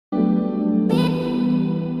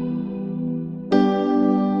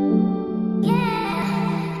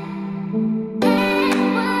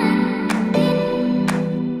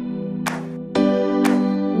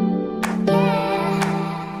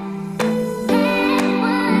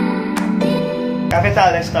Cafe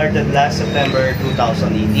Talia started last September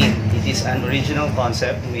 2018. It is an original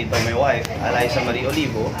concept made by my wife, Eliza Marie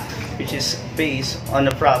Olivo, which is based on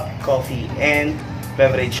the frap, coffee, and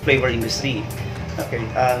beverage flavor industry. Okay,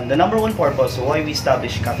 the number one purpose why we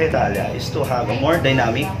established Cafe Talia is to have a more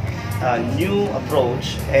dynamic, new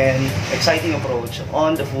approach and exciting approach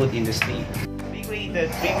on the food industry. We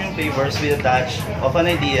created premium flavors with a touch of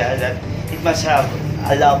an idea that it must have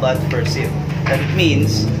a labat per sip. That it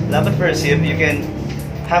means, labat per sip, you can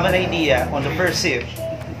have an idea on the first sip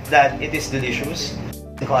that it is delicious,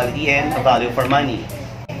 quality, and a value for money.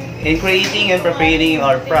 In creating and preparing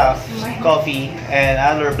our craft, coffee, and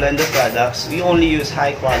other blended products, we only use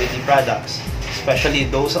high-quality products. Especially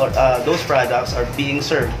those products are being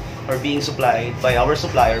served or being supplied by our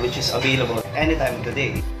supplier, which is available any time of the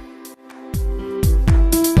day.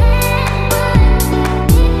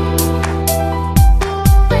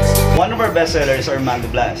 One of our best sellers are Mango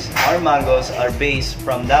Blast. Our mangoes are based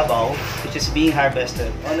from Davao, which is being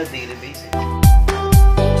harvested on a daily basis.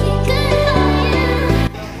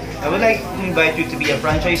 I would like to invite you to be a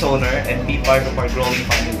franchise owner and be part of our growing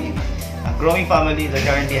family. A growing family that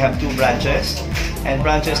currently have 2 branches and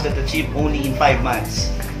branches that achieve only in 5 months.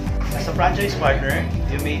 As a franchise partner,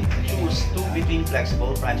 you may choose 2 between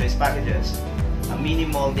flexible franchise packages, a mini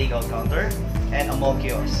mall takeout counter, and a mall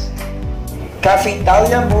kiosk. Cafe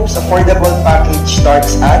Talia most affordable package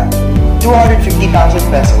starts at 250,000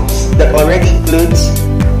 pesos that already includes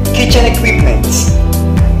kitchen equipments,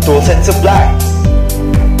 tools and supplies,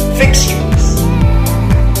 fixtures,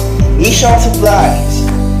 initial supplies,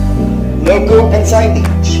 logo and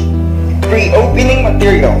signage, pre-opening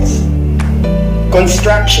materials,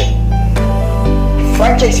 construction,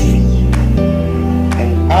 franchise fee,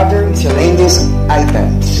 and other miscellaneous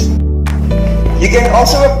items. You can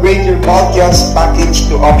also upgrade your mall kiosk package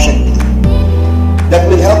to option B. That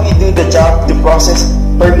will help you do the job to process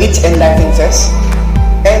permits and licenses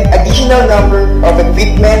and additional number of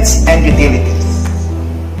equipments and utilities.